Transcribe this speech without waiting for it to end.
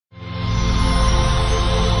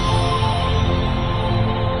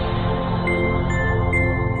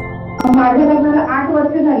माझ्या लग्नाला 8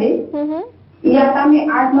 वर्ष झाली. यात आम्ही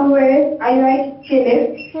 8-9 वेळेस IUI केले.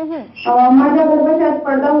 माझ्या गर्भाशयात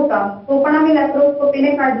पडदा होता, तो पण आम्ही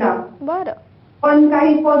लॅप्रोस्कोपीने काढला. बरं. पण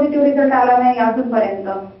काही पॉझिटिव्ह रिझल्ट आला नाही अजूनपर्यंत.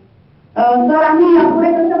 जर आम्ही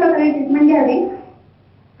यापुढे कशा प्रकारे ट्रीटमेंट घ्यावी?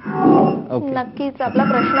 नक्कीच आपला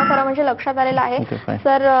प्रश्न खरा म्हणजे लक्षात आलेला आहे.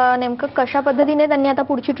 सर नेमकं कशा पद्धतीने त्यांनी आता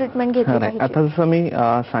पुढची ट्रीटमेंट घेतली पाहिजे? आता जसं मी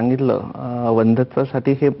सांगितलं,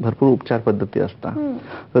 वंध्यत्वासाठी हे भरपूर उपचार पद्धती असतात.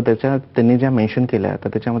 तर त्याच्या त्यांनी ज्या मेन्शन केल्या, तर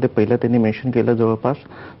त्याच्यामध्ये पहिलं त्यांनी मेन्शन केलं जवळपास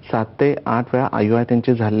 7 ते 8 वेळा IUI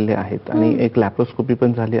त्यांचे झालेले आहेत आणि एक लॅप्रोस्कोपी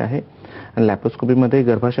पण झाली आहे. आणि लॅप्रोस्कोपीमध्ये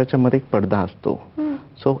गर्भाशयाच्या मध्ये एक पडदा असतो.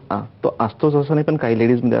 सो तो असतोच असं नाही, पण काही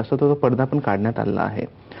लेडीजमध्ये असतो, तो पडदा पण काढण्यात आला आहे.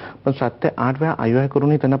 पण 7 ते 8 वेळा IUI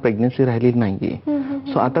करूनही त्यांना प्रेग्नन्सी राहिली नाहीये.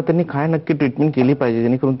 सो आता त्यांनी काय नक्की ट्रीटमेंट केली पाहिजे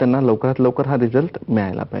जेणेकरून त्यांना लवकरात लवकर हा रिझल्ट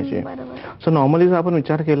मिळायला पाहिजे? सो नॉर्मली जर आपण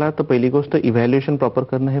विचार केला तर पहिली गोष्ट इव्हॅल्युएशन प्रॉपर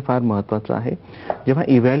करणं हे फार महत्त्वाचं आहे. जेव्हा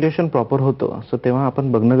इव्हॅल्युएशन प्रॉपर होतं सो तेव्हा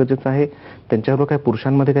आपण बघणं गरजेचं आहे त्यांच्याबरोबर काही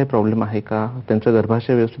पुरुषांमध्ये काही प्रॉब्लेम आहे का, त्यांचं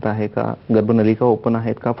गर्भाशय व्यवस्थित आहे का, गर्भनलिका ओपन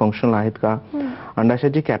आहेत का, फंक्शनल आहेत का,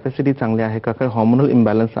 अंडाशयाची कॅपॅसिटी चांगली आहे का, काही हॉर्मोनल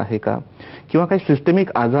इम्बॅलन्स आहे का, किंवा काही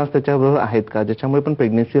सिस्टमिक आजार त्याच्याबरोबर आहेत का ज्याच्यामुळे पण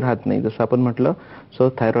प्रेग्नन्सी राहत नाही. जसं आपण म्हटलं सो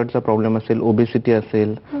थायरॉइडचा प्रॉब्लेम असेल, ओबेसिटी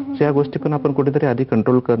असेल, सो या गोष्टी पण आपण कुठेतरी आधी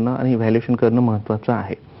कंट्रोल करणं आणि इव्हॅल्युएशन करणं महत्त्वाचं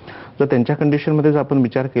आहे. जर त्यांच्या कंडिशनमध्ये जर आपण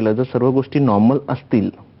विचार केला, जर सर्व गोष्टी नॉर्मल असतील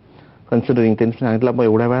कन्सिडरिंग त्यांनी सांगितलं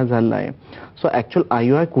एवढ्या वेळा झाला आहे, सो ॲक्च्युअल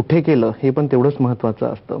IUI कुठे केलं हे पण तेवढंच महत्त्वाचं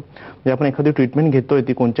असतं. म्हणजे आपण एखादी ट्रीटमेंट घेतोय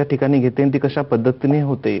ती कोणत्या ठिकाणी घेते आणि ती कशा पद्धतीने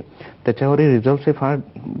होते त्याच्यावरही रिझल्ट हे फार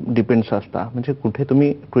डिपेंड्स असतात. म्हणजे कुठे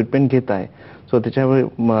तुम्ही ट्रीटमेंट घेताय सो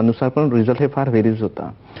त्याच्यानुसार पण रिझल्ट हे फार व्हेरीज होता.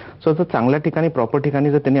 सो जर चांगल्या ठिकाणी प्रॉपर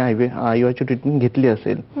ठिकाणी जर त्यांनी IUIची ट्रीटमेंट घेतली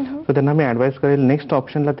असेल तर त्यांना मी ॲडवाईस करेल नेक्स्ट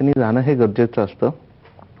ऑप्शनला त्यांनी जाणं हे गरजेचं असतं.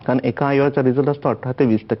 कारण एका IUIचा रिझल्ट असतो 18 ते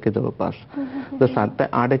 20% जवळपास. जर 7 ते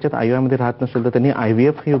 8 याच्यात IUI मध्ये राहत नसेल तर त्यांनी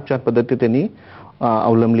IVF ही उपचार पद्धती त्यांनी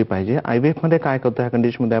अवलंबली पाहिजे. IVF मध्ये काय करतो, ह्या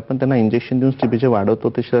कंडिशनमध्ये आपण त्यांना इंजेक्शन देऊन स्टिबीचे वाढवतो,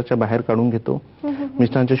 ते शरीराच्या बाहेर काढून घेतो,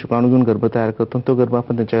 मिस्टरांचे शुक्राणू घेऊन गर्भ तयार करतो, तो गर्भ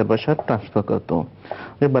आपण त्यांच्या गर्भाशयात ट्रान्सफर करतो.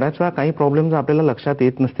 म्हणजे बऱ्याच वेळा काही प्रॉब्लेम जर आपल्याला लक्षात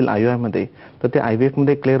येत नसतील IUI मध्ये तर ते IVF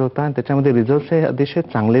मध्ये क्लिअर होतात आणि त्याच्यामध्ये रिझल्ट हे अतिशय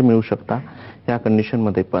चांगले मिळू शकतात या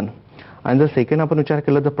कंडिशनमध्ये पण. आणि जर सेकंड आपण विचार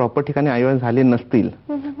केला, जर प्रॉपर ठिकाणी IUI झाले नसतील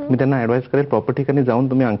मी त्यांना ॲडवाईस करेल प्रॉपर ठिकाणी जाऊन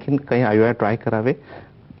तुम्ही आणखीन काही IUI ट्राय करावे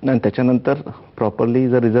आणि त्याच्यानंतर प्रॉपरली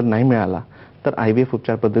जर रिझल्ट नाही मिळाला तर IVF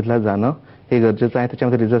उपचार पद्धतीला जाणं हे गरजेचं आहे.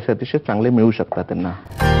 त्याच्यामध्ये रिझल्ट अतिशय चांगले मिळू शकतात त्यांना.